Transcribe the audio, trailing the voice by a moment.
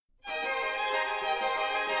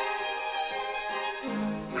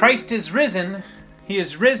Christ is risen. He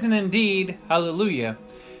is risen indeed. Hallelujah.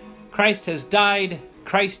 Christ has died.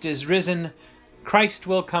 Christ is risen. Christ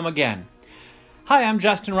will come again. Hi, I'm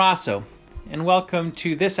Justin Rosso, and welcome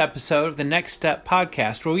to this episode of the Next Step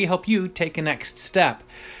podcast, where we help you take a next step.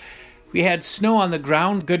 We had snow on the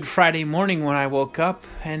ground Good Friday morning when I woke up,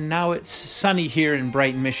 and now it's sunny here in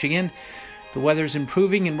Brighton, Michigan. The weather's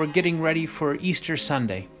improving, and we're getting ready for Easter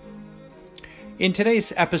Sunday. In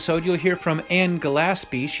today's episode, you'll hear from Ann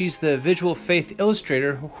Gillespie. She's the visual faith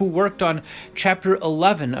illustrator who worked on chapter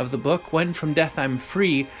 11 of the book, When From Death I'm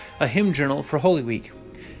Free, a hymn journal for Holy Week.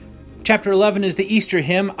 Chapter 11 is the Easter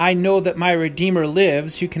hymn, I Know That My Redeemer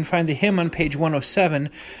Lives. You can find the hymn on page 107,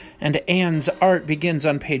 and Ann's art begins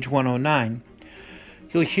on page 109.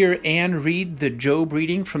 You'll hear Ann read the Job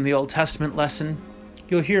reading from the Old Testament lesson.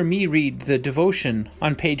 You'll hear me read the devotion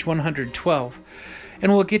on page 112.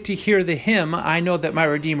 And we'll get to hear the hymn, I Know That My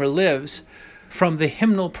Redeemer Lives, from the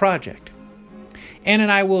Hymnal Project. Ann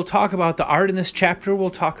and I will talk about the art in this chapter. We'll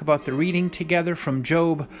talk about the reading together from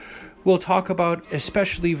Job. We'll talk about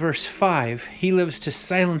especially verse 5. He lives to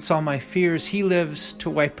silence all my fears. He lives to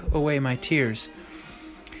wipe away my tears.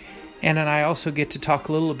 Ann and I also get to talk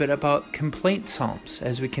a little bit about complaint psalms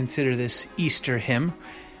as we consider this Easter hymn,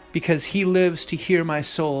 because he lives to hear my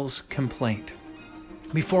soul's complaint.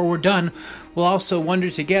 Before we're done, we'll also wonder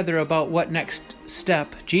together about what next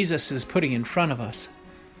step Jesus is putting in front of us.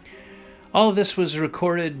 All of this was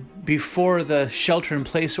recorded before the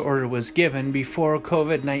shelter-in-place order was given, before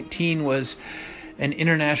COVID-19 was an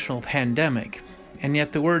international pandemic, and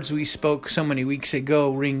yet the words we spoke so many weeks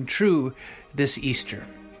ago ring true this Easter.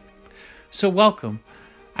 So welcome.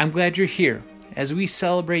 I'm glad you're here as we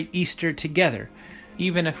celebrate Easter together,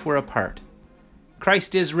 even if we're apart.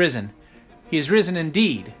 Christ is risen. He is risen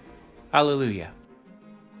indeed. Alleluia.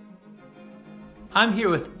 I'm here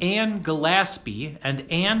with Ann Gillespie, and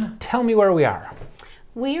Ann, tell me where we are.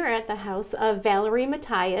 We are at the house of Valerie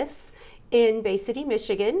Matthias in Bay City,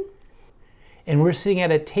 Michigan. And we're sitting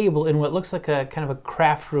at a table in what looks like a kind of a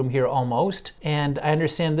craft room here almost. And I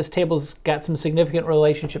understand this table's got some significant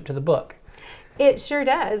relationship to the book. It sure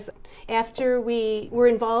does. After we were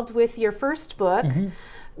involved with your first book,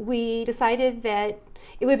 we decided that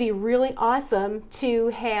it would be really awesome to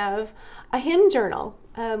have a hymn journal.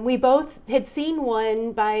 We both had seen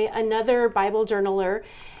one by another Bible journaler,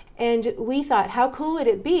 and we thought, how cool would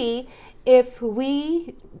it be if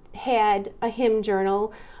we had a hymn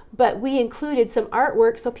journal, but we included some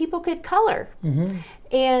artwork so people could color,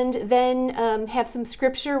 and then have some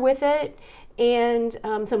scripture with it, and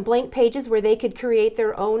some blank pages where they could create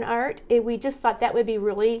their own art. We just thought that would be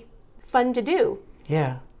really fun to do.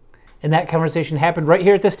 Yeah. And that conversation happened right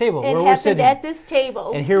here at this table where we're sitting. It happened at this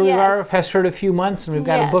table. And here we are, past heard a few months, and we've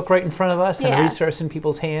got a book right in front of us and a resource in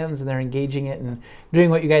people's hands, and they're engaging it and doing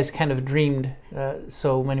what you guys kind of dreamed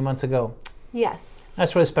so many months ago. Yes.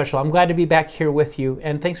 That's really special. I'm glad to be back here with you,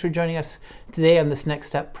 and thanks for joining us today on this Next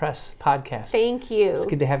Step Press podcast. Thank you. It's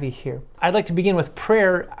good to have you here. I'd like to begin with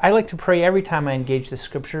prayer. I like to pray every time I engage the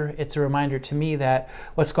scripture. It's a reminder to me that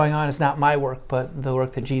what's going on is not my work, but the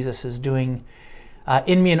work that Jesus is doing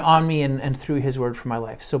in me and on me and through his word for my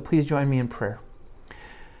life. So please join me in prayer.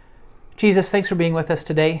 Jesus, thanks for being with us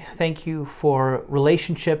today. Thank you for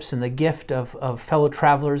relationships and the gift of fellow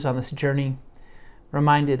travelers on this journey.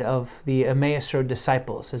 Reminded of the Emmaus Road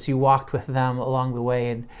disciples as you walked with them along the way,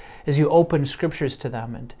 and as you opened scriptures to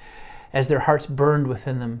them, and as their hearts burned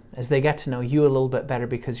within them, as they got to know you a little bit better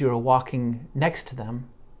because you were walking next to them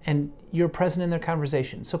and you're present in their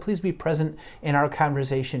conversation. So please be present in our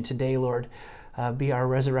conversation today, Lord. Be our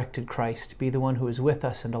resurrected Christ. Be the one who is with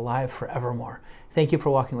us and alive forevermore. Thank you for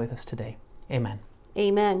walking with us today. Amen.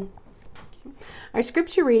 Amen. Our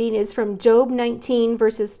scripture reading is from Job 19,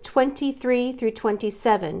 verses 23 through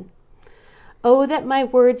 27. Oh, that my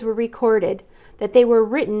words were recorded, that they were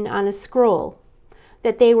written on a scroll,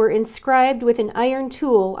 that they were inscribed with an iron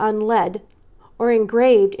tool on lead, or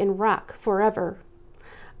engraved in rock forever.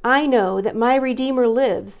 I know that my Redeemer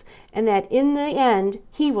lives, and that in the end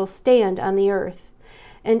he will stand on the earth.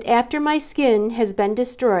 And after my skin has been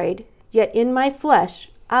destroyed, yet in my flesh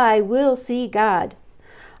I will see God.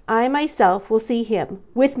 I myself will see him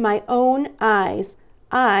with my own eyes,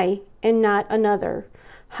 I and not another.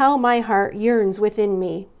 How my heart yearns within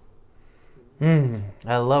me.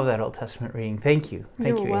 I love that Old Testament reading. Thank you.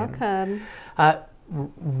 Thank you, You're welcome.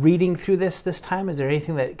 Reading through this time, is there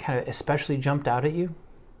anything that kind of especially jumped out at you?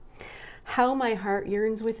 How my heart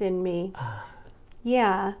yearns within me.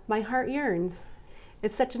 Yeah, my heart yearns.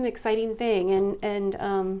 It's such an exciting thing,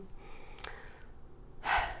 and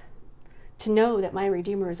to know that my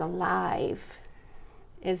Redeemer is alive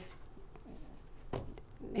is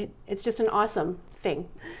it's just an awesome thing.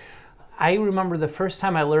 I remember the first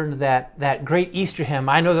time I learned that great Easter hymn,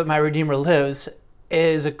 I Know That My Redeemer Lives,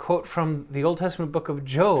 is a quote from the Old Testament book of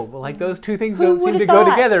Job. Like, those two things don't seem to go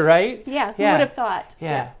together, right? Yeah, who would have thought?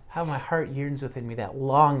 Yeah, how my heart yearns within me, that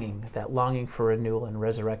longing for renewal and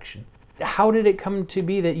resurrection. How did it come to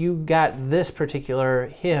be that you got this particular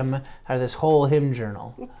hymn out of this whole hymn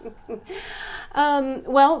journal?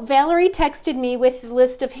 Well, Valerie texted me with the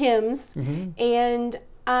list of hymns, and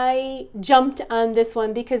I jumped on this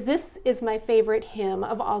one because this is my favorite hymn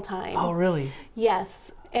of all time. Oh, really?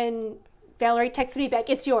 Yes. And Valerie texted me back,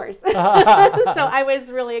 it's yours. So I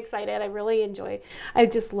was really excited. I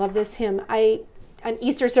just love this hymn. On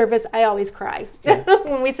Easter service, I always cry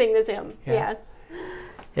when we sing this hymn. Yeah.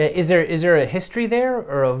 Is there a history there,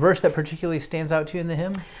 or a verse that particularly stands out to you in the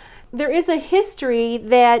hymn? There is a history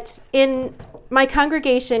that in my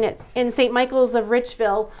congregation in St. Michael's of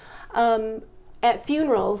Richville, at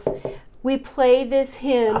funerals, we play this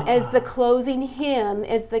hymn as the closing hymn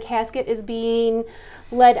as the casket is being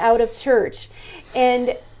led out of church.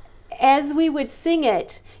 And as we would sing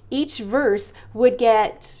it, each verse would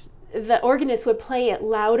the organist would play it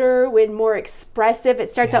louder, more expressive.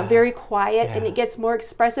 It starts out very quiet and it gets more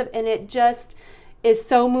expressive, and it just is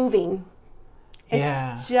so moving.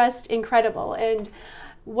 It's just incredible. And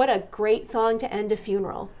what a great song to end a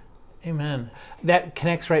funeral. Amen. That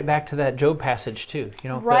connects right back to that Job passage too.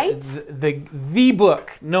 Right? The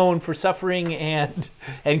book known for suffering and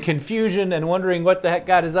confusion and wondering what the heck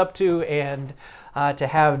God is up to, and to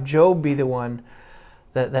have Job be the one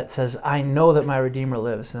that says, I know that my Redeemer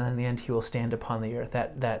lives, and then in the end he will stand upon the earth.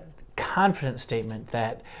 That confident statement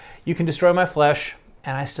that you can destroy my flesh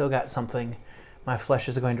and I still got something. My flesh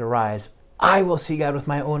is going to rise. I will see God with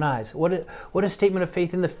my own eyes. What a statement of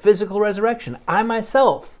faith in the physical resurrection. I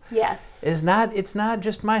myself it's not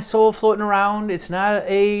just my soul floating around. It's not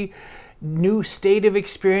a new state of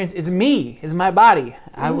experience. It's me. It's my body.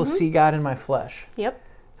 I will see God in my flesh. Yep.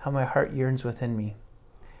 How my heart yearns within me.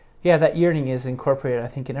 Yeah, that yearning is incorporated, I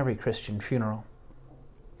think, in every Christian funeral.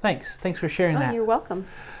 Thanks for sharing that. You're welcome.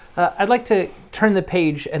 I'd like to turn the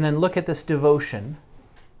page and then look at this devotion.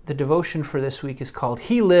 The devotion for this week is called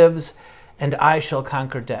He Lives and I Shall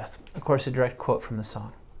Conquer Death. Of course, a direct quote from the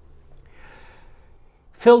song.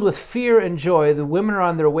 Filled with fear and joy, the women are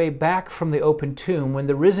on their way back from the open tomb when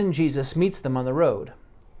the risen Jesus meets them on the road.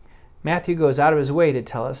 Matthew goes out of his way to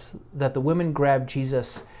tell us that the women grabbed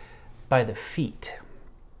Jesus by the feet.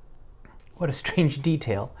 What a strange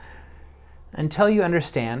detail. Until you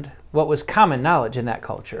understand what was common knowledge in that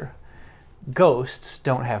culture, ghosts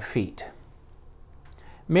don't have feet.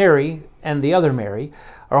 Mary and the other Mary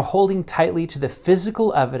are holding tightly to the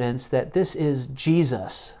physical evidence that this is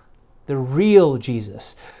Jesus, the real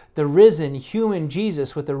Jesus, the risen human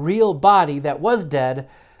Jesus with a real body that was dead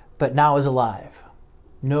but now is alive.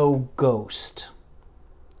 No ghost.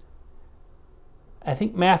 I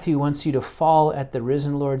think Matthew wants you to fall at the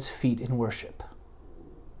risen Lord's feet in worship,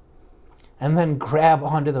 and then grab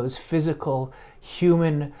onto those physical,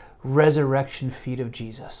 human resurrection feet of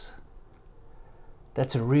Jesus.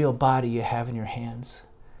 That's a real body you have in your hands.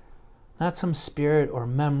 Not some spirit or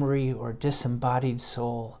memory or disembodied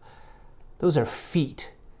soul. Those are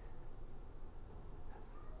feet.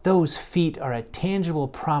 Those feet are a tangible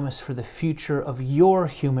promise for the future of your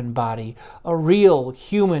human body, a real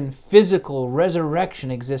human physical resurrection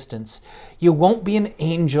existence. You won't be an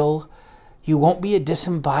angel. You won't be a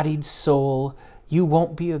disembodied soul. You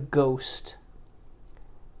won't be a ghost.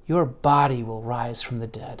 Your body will rise from the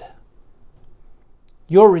dead.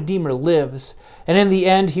 Your Redeemer lives, and in the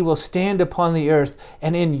end he will stand upon the earth,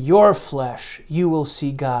 and in your flesh you will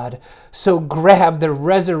see God. So grab the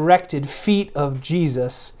resurrected feet of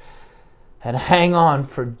Jesus and hang on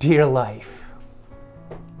for dear life.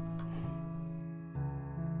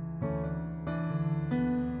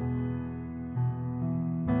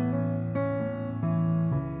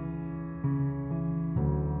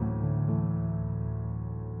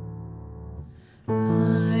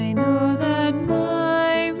 I know that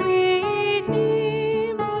my Redeemer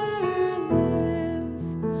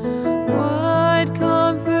lives. What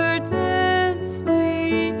comfort this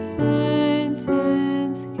sweet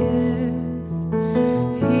sentence gives.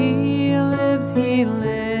 He lives.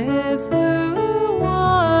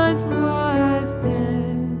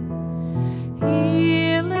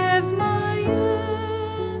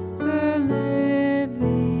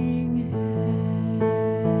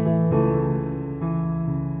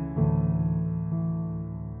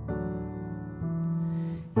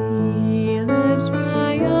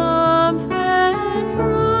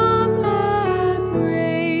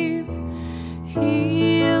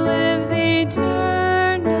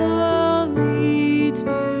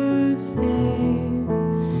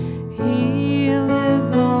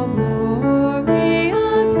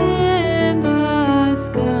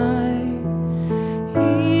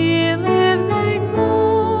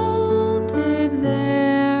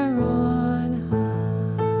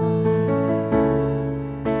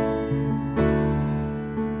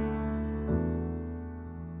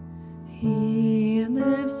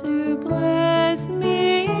 lives to bless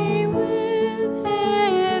me with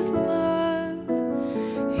his love.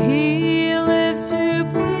 He lives to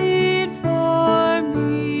plead for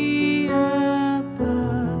me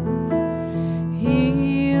above.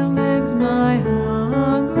 He lives my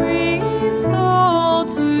hungry soul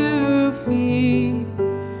to feed.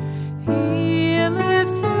 He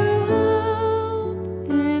lives to help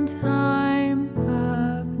in time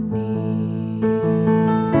of need.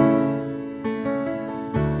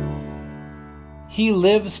 He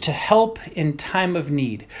lives to help in time of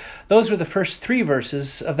need. Those were the first 3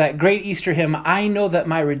 verses of that great Easter hymn, I Know That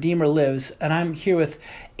My Redeemer Lives. And I'm here with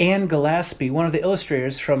Anne Gillespie, one of the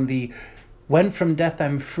illustrators from the When From Death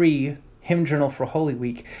I'm Free hymn journal for Holy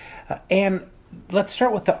Week. Anne, let's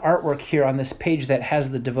start with the artwork here on this page that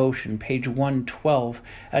has the devotion, page 112.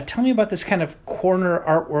 Tell me about this kind of corner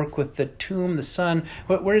artwork with the tomb, the sun.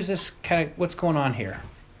 Where is this what's going on here?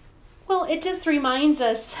 Well, it just reminds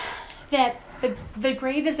us that the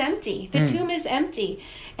grave is empty. The tomb is empty.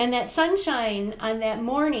 And that sunshine on that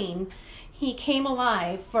morning, he came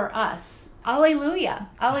alive for us. Alleluia.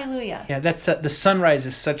 Alleluia. Yeah, that's the sunrise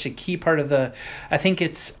is such a key part of I think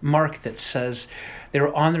it's Mark that says they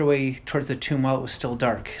were on their way towards the tomb while it was still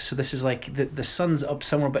dark. So this is like the sun's up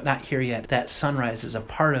somewhere but not here yet. That sunrise is a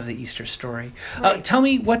part of the Easter story. Right. Tell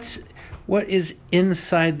me what is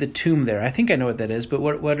inside the tomb there? I think I know what that is, but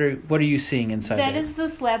what are you seeing inside That there? is the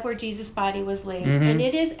slab where Jesus' body was laid. Mm-hmm. And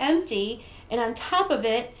it is empty. And on top of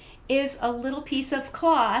it is a little piece of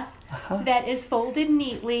cloth that is folded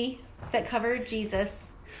neatly that covered Jesus.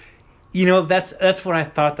 You know, that's what I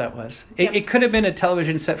thought that was. Yep. It could have been a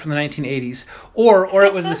television set from the 1980s, or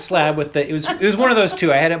it was the slab with it was one of those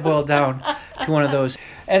two. I had it boiled down to one of those.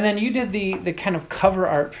 And then you did the kind of cover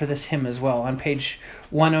art for this hymn as well on page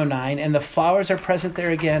 109, and the flowers are present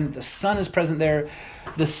there again. The sun is present there.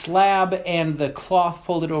 The slab and the cloth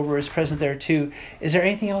folded over is present there too. Is there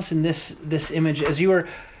anything else in this image as you were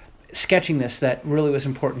sketching this that really was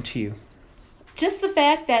important to you? Just the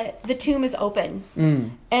fact that the tomb is open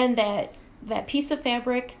and that piece of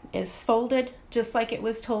fabric is folded just like it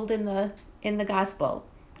was told in the gospel.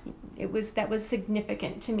 That was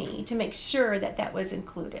significant to me to make sure that was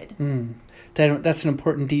included. That's an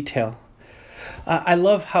important detail. I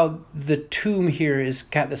love how the tomb here has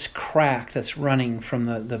got this crack that's running from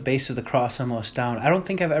the base of the cross almost down. I don't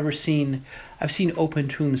think I've seen open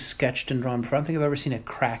tombs sketched and drawn before. I don't think I've ever seen a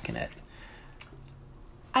crack in it.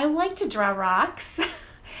 I like to draw rocks.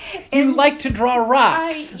 You like to draw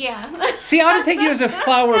rocks? Yeah. See, I would take you as a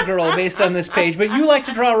flower girl based on this page, but you like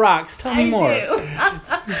to draw rocks. Tell me more. I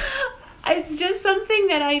do. It's just something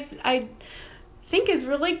that I think is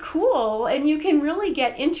really cool, and you can really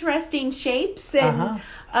get interesting shapes and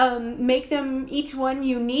make them each one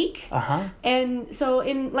unique. And so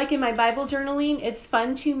in my Bible journaling, it's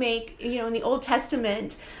fun to make, in the Old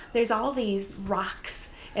Testament, there's all these rocks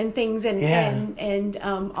and things and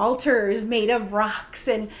altars made of rocks,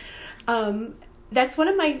 and that's one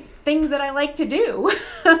of my things that I like to do.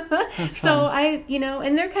 That's so fun.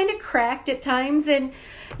 And they're kind of cracked at times, and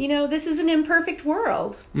this is an imperfect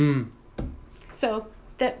world. So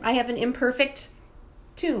that I have an imperfect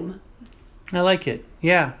tomb. I like it.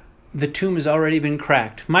 Yeah. The tomb has already been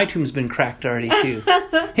cracked. My tomb's been cracked already, too.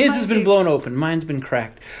 His has been blown open. Mine's been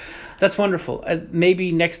cracked. That's wonderful.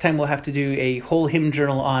 Maybe next time we'll have to do a whole hymn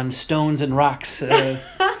journal on stones and rocks. That'd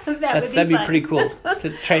be pretty cool to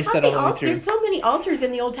trace that all the way through. There's so many altars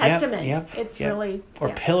in the Old Testament. It's really... Or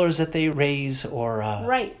pillars that they raise, or...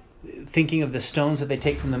 right. Thinking of the stones that they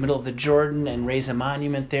take from the middle of the Jordan and raise a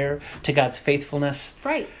monument there to God's faithfulness.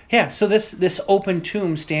 Right. Yeah, so this open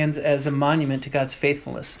tomb stands as a monument to God's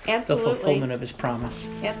faithfulness. Absolutely. The fulfillment of his promise.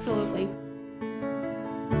 Absolutely.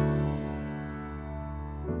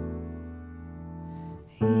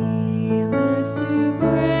 He lives to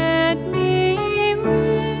grant me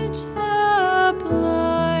rich supply.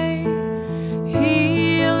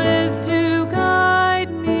 He lives to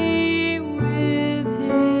guide me with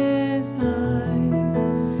his eye.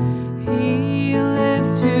 He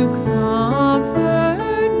lives to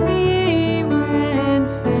comfort me when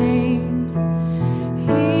faint.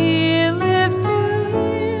 He lives to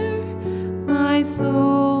hear my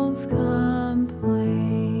soul's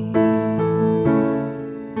complaint.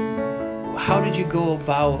 How did you go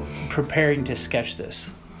about preparing to sketch this?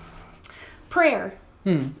 Prayer.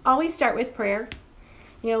 Always start with prayer.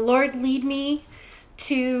 Lord, lead me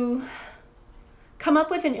to come up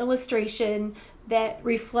with an illustration that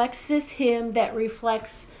reflects this hymn, that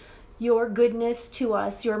reflects your goodness to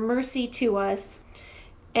us, your mercy to us.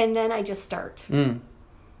 And then I just start. And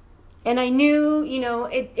I knew,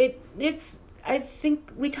 I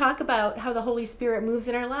think we talk about how the Holy Spirit moves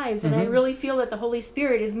in our lives, and I really feel that the Holy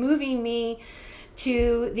Spirit is moving me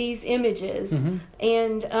to these images.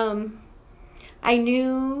 And I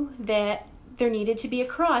knew that there needed to be a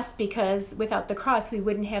cross, because without the cross we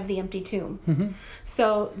wouldn't have the empty tomb.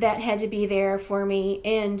 So that had to be there for me.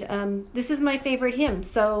 And this is my favorite hymn,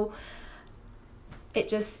 so it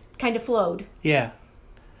just kind of flowed. Yeah.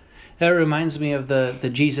 That reminds me of the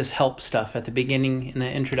Jesus help stuff at the beginning, in the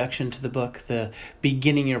introduction to the book, the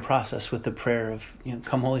beginning your process with the prayer of,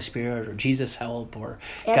 come Holy Spirit, or Jesus help, or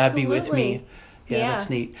God be with me. Yeah, that's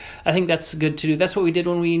neat. I think that's good to do. That's what we did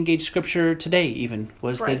when we engaged Scripture today, even,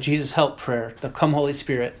 was the Jesus help prayer, the come Holy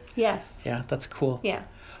Spirit. Yes. Yeah, that's cool. Yeah.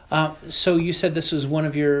 So you said this was one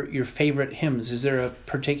of your favorite hymns. Is there a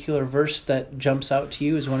particular verse that jumps out to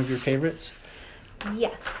you as one of your favorites?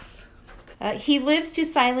 Yes. He lives to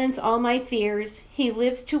silence all my fears. He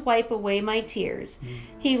lives to wipe away my tears.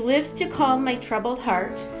 He lives to calm my troubled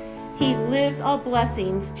heart. He lives all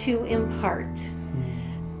blessings to impart.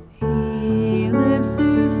 He lives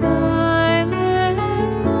to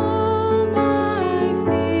silence all my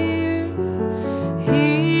fears.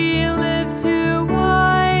 He lives to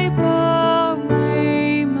wipe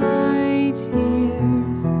away my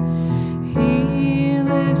tears. He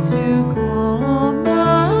lives to calm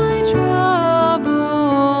my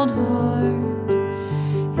troubled heart.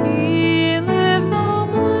 He lives all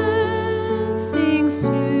blessings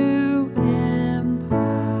to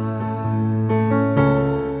impart.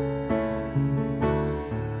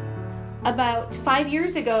 About 5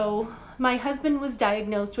 years ago, my husband was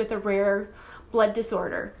diagnosed with a rare blood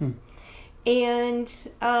disorder. And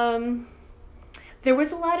there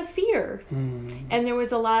was a lot of fear. And there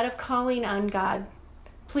was a lot of calling on God.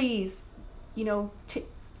 Please,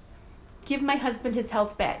 give my husband his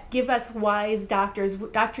health back. Give us wise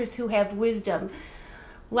doctors who have wisdom.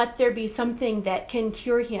 Let there be something that can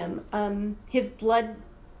cure him. His blood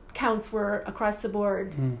counts were across the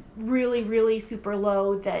board really, really super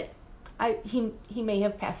low, that he may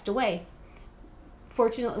have passed away.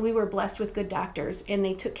 Fortunately, we were blessed with good doctors, and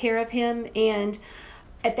they took care of him. And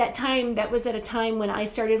at that time, that was at a time when I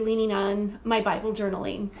started leaning on my Bible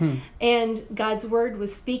journaling. And God's Word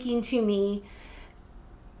was speaking to me.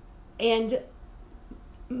 And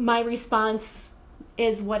my response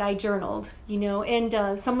is what I journaled,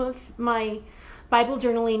 And some of my Bible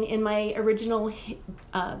journaling in my original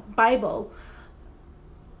Bible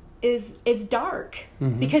is dark,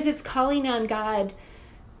 because it's calling on God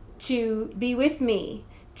to be with me,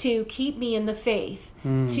 to keep me in the faith,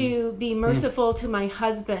 to be merciful to my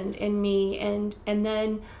husband and me. And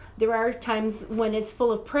then there are times when it's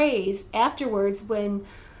full of praise afterwards, when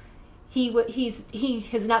he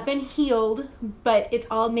has not been healed, but it's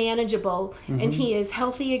all manageable, and he is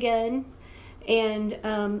healthy again. And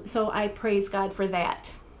so I praise God for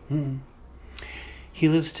that. He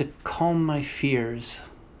lives to calm my fears.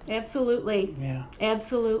 Absolutely. Yeah.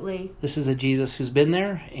 Absolutely. This is a Jesus who's been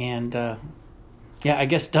there, and I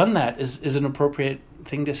guess done that is an appropriate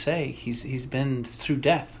thing to say. He's been through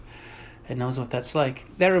death and knows what that's like.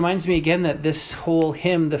 That reminds me again that this whole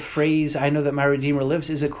hymn, the phrase, I know that my Redeemer lives,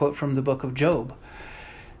 is a quote from the book of Job.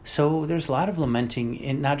 So there's a lot of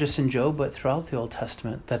lamenting, not just in Job, but throughout the Old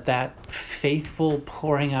Testament, that faithful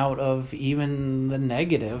pouring out of even the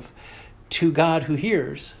negative to God who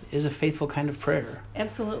hears is a faithful kind of prayer.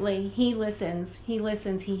 Absolutely. He listens. He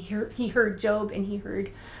heard Job, and he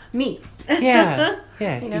heard me. Yeah. He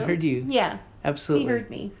heard you. Yeah. Absolutely. He heard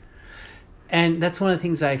me. And that's one of the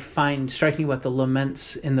things I find striking about the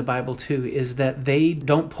laments in the Bible too, is that they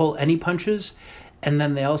don't pull any punches, and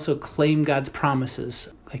then they also claim God's promises,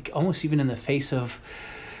 like almost even in the face of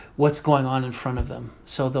what's going on in front of them.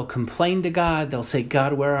 So they'll complain to God, they'll say,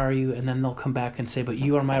 God, where are you? And then they'll come back and say, but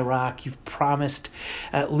you are my rock, you've promised.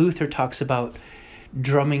 Luther talks about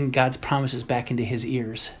drumming God's promises back into his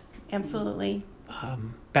ears. Absolutely.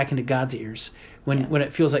 Back into God's ears. When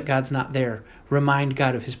it feels like God's not there, remind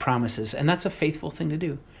God of his promises. And that's a faithful thing to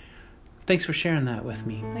do. Thanks for sharing that with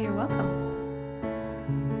me. Oh, you're welcome.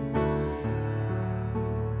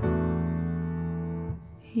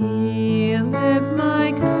 He lives,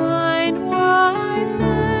 my kind, wise,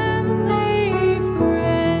 heavenly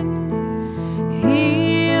friend.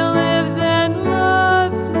 He lives and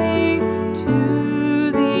loves me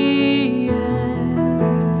to the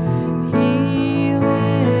end. He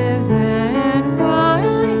lives, and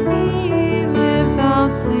while he lives, I'll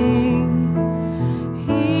sing.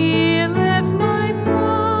 He lives, my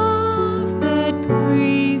prophet,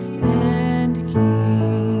 priest, and king.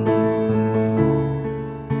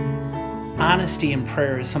 honesty in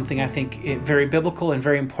prayer is something I think very biblical and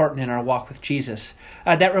very important in our walk with Jesus.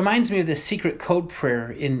 That reminds me of the secret code prayer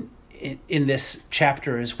in this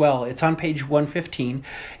chapter as well. It's on page 115,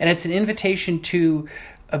 and it's an invitation to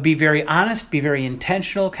be very honest, be very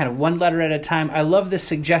intentional, kind of one letter at a time. I love this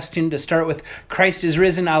suggestion to start with Christ is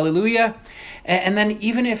risen, alleluia. And then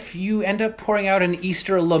even if you end up pouring out an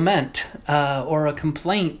Easter lament or a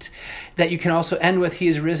complaint, that you can also end with he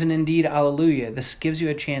is risen indeed, alleluia. This gives you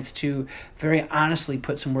a chance to very honestly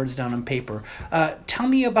put some words down on paper. Tell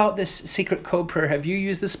me about this secret code prayer. Have you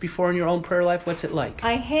used this before in your own prayer life? What's it like?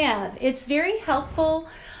 I have. It's very helpful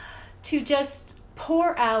to just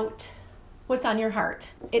pour out what's on your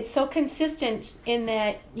heart. It's so consistent in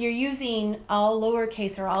that you're using all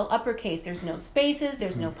lowercase or all uppercase. There's no spaces,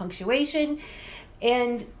 there's no punctuation,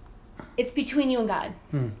 and it's between you and God.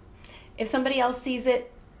 If somebody else sees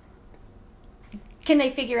it, can they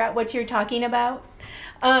figure out what you're talking about?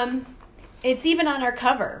 It's even on our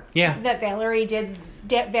cover. That Valerie did.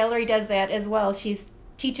 Valerie does that as well. She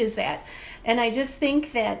teaches that, and I just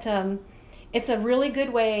think that it's a really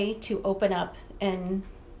good way to open up and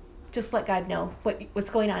just let God know what's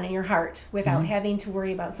going on in your heart without having to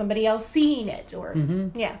worry about somebody else seeing it. Or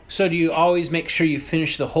So do you always make sure you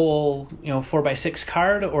finish the whole 4x6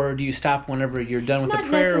 card, or do you stop whenever you're done with the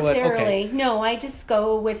prayer? Not necessarily. No, I just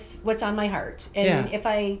go with what's on my heart, and if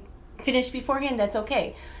I finish beforehand, that's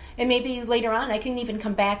okay. And maybe later on I can even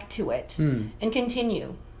come back to it and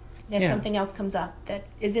continue if something else comes up that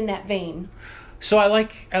is in that vein. So I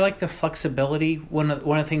like the flexibility. One of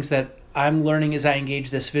the things that I'm learning as I engage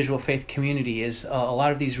this visual faith community is a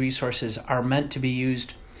lot of these resources are meant to be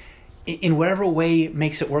used in whatever way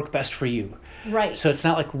makes it work best for you. Right. So it's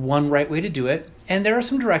not like one right way to do it. And there are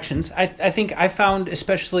some directions. I think I found,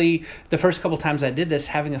 especially the first couple times I did this,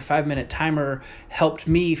 having a 5-minute timer helped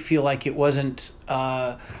me feel like it wasn't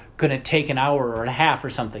going to take an hour or a half or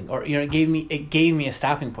something. Or it gave me a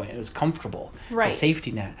stopping point. It was comfortable. Right. It's a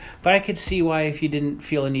safety net. But I could see why if you didn't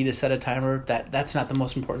feel a need to set a timer, that's not the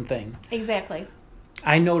most important thing. Exactly.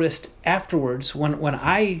 I noticed afterwards when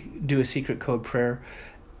I do a secret code prayer,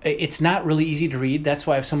 it's not really easy to read. That's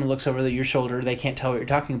why if someone looks over your shoulder, they can't tell what you're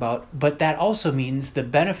talking about. But that also means the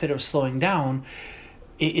benefit of slowing down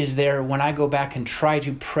is there when I go back and try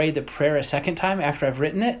to pray the prayer a second time after I've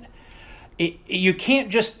written it. You can't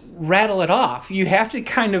just rattle it off. You have to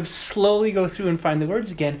kind of slowly go through and find the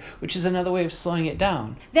words again, which is another way of slowing it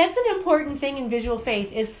down. That's an important thing in visual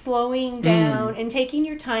faith, is slowing down and taking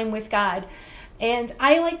your time with God. And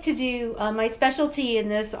I like to do, my specialty in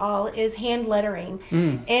this all is hand lettering.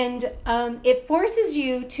 And it forces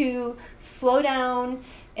you to slow down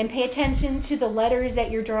and pay attention to the letters that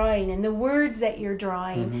you're drawing and the words that you're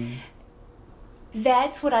drawing.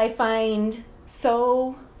 That's what I find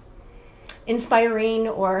so inspiring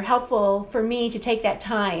or helpful for me, to take that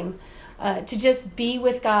time to just be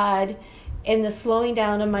with God in the slowing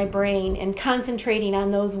down of my brain and concentrating on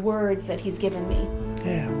those words that He's given me.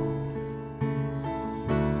 Yeah.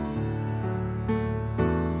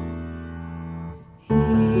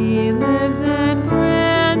 He lives and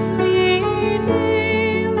grants me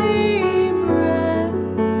daily bread.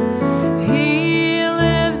 He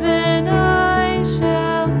lives and I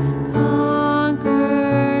shall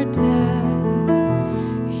conquer death.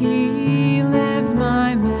 He lives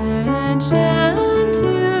my mansion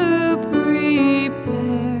to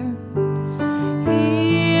prepare.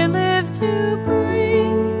 He lives to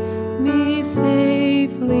bring me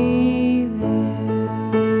safely there.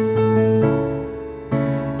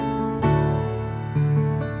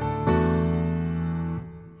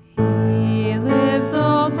 He lives,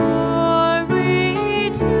 all glory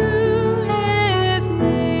to His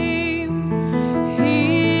name.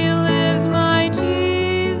 He lives, my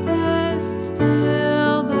Jesus,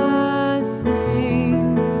 still the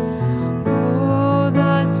same. Oh,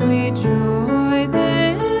 the sweet joy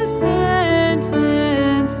this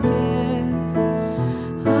sentence gives.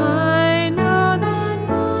 I know that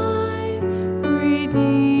my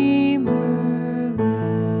Redeemer lives.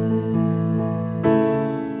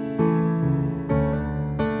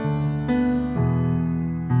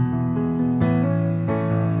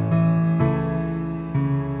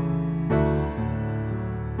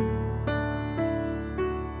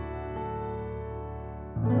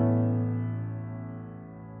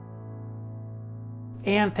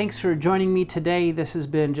 Anne, thanks for joining me today. This has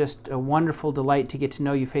been just a wonderful delight to get to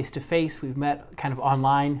know you face to face. We've met kind of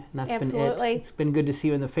online, and that's been it. It's been good to see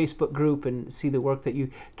you in the Facebook group and see the work that you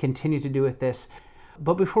continue to do with this.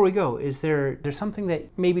 But before we go, is there something that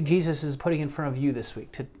maybe Jesus is putting in front of you this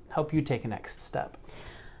week to help you take a next step?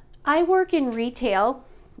 I work in retail,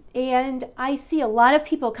 And I see a lot of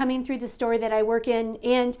people coming through the store that I work in,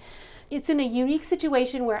 and it's in a unique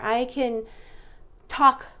situation where I can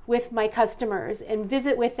talk with my customers and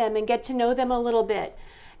visit with them and get to know them a little bit.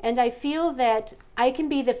 And I feel that I can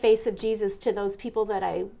be the face of Jesus to those people that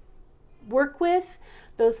I work with,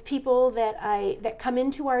 those people that come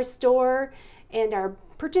into our store and are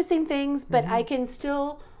purchasing things, but I can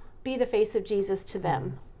still be the face of Jesus to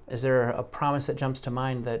them. Is there a promise that jumps to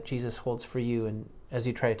mind that Jesus holds for you and as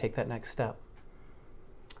you try to take that next step?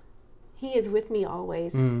 He is with me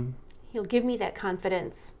always. He'll give me that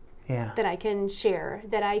confidence that I can share,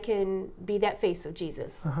 that I can be that face of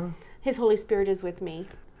Jesus. His Holy Spirit is with me.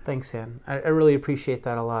 Thanks, Ann. I really appreciate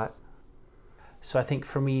that a lot. So I think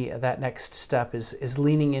for me, that next step is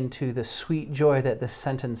leaning into the sweet joy that this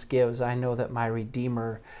sentence gives. I know that my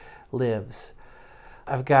Redeemer lives.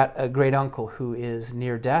 I've got a great uncle who is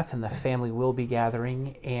near death, and the family will be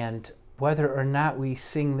gathering. And whether or not we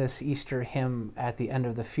sing this Easter hymn at the end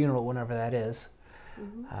of the funeral, whenever that is,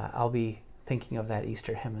 I'll be thinking of that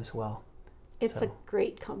Easter hymn as well. It's a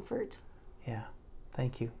great comfort. Yeah.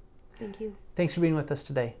 Thank you. Thank you. Thanks for being with us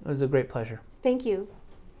today. It was a great pleasure. Thank you.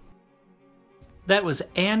 That was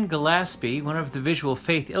Ann Gillespie, one of the visual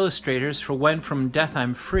faith illustrators for When From Death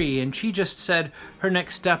I'm Free, and she just said her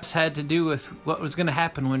next steps had to do with what was going to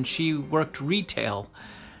happen when she worked retail.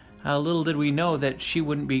 Little did we know that she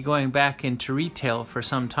wouldn't be going back into retail for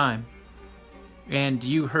some time. And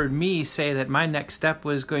you heard me say that my next step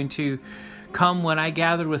was going to come when I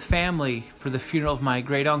gathered with family for the funeral of my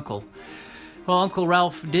great uncle. Well, Uncle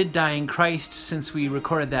Ralph did die in Christ since we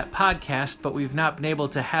recorded that podcast, but we've not been able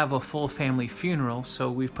to have a full family funeral,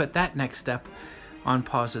 so we've put that next step on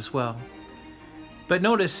pause as well. But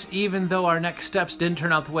notice, even though our next steps didn't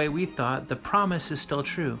turn out the way we thought, the promise is still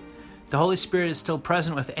true. The Holy Spirit is still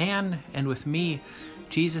present with Ann and with me.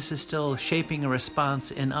 Jesus is still shaping a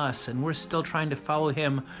response in us, and we're still trying to follow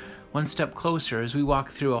him one step closer as we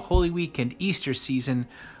walk through a Holy Week and Easter season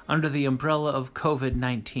under the umbrella of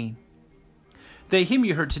COVID-19. The hymn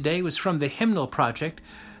you heard today was from the Hymnal Project.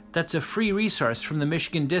 That's a free resource from the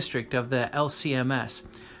Michigan District of the LCMS.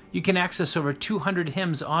 You can access over 200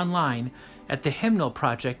 hymns online at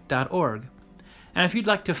thehymnalproject.org. And if you'd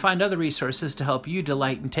like to find other resources to help you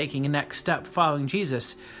delight in taking a next step following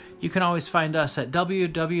Jesus, you can always find us at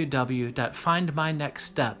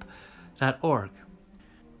www.findmynextstep.org.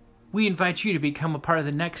 We invite you to become a part of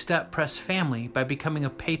the Next Step Press family by becoming a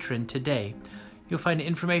patron today. You'll find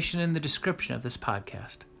information in the description of this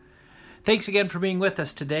podcast. Thanks again for being with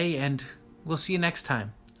us today, and we'll see you next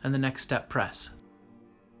time on the Next Step Press.